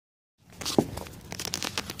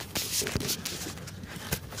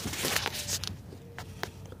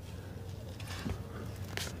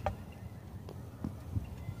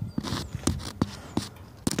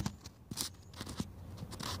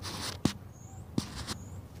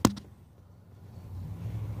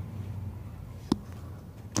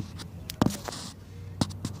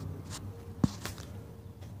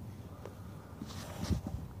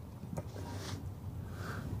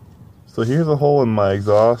So here's a hole in my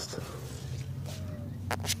exhaust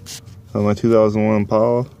on my 2001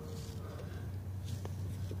 Impala.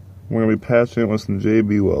 We're going to be patching it with some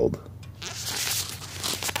JB Weld.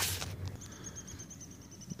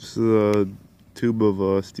 This is a tube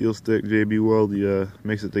of steel stick JB Weld. You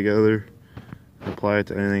mix it together, apply it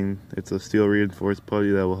to anything. It's a steel reinforced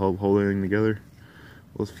putty that will help hold anything together.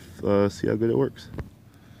 We'll see how good it works.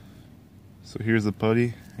 So here's the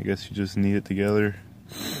putty. I guess you just knead it together,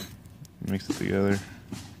 mix it together.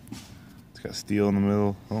 It's got steel in the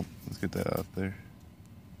middle. Oh, let's get that out there.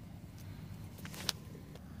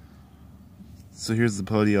 So here's the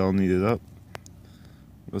putty all kneaded up.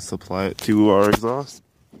 Let's apply it to our exhaust.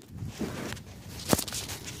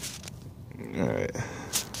 Alright.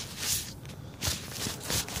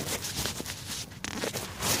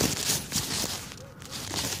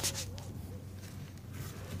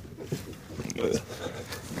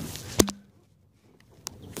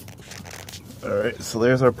 Alright, so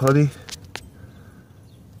there's our putty.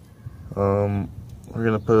 We're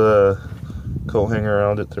gonna put a coat hanger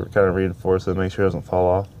around it to kind of reinforce it, make sure it doesn't fall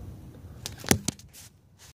off.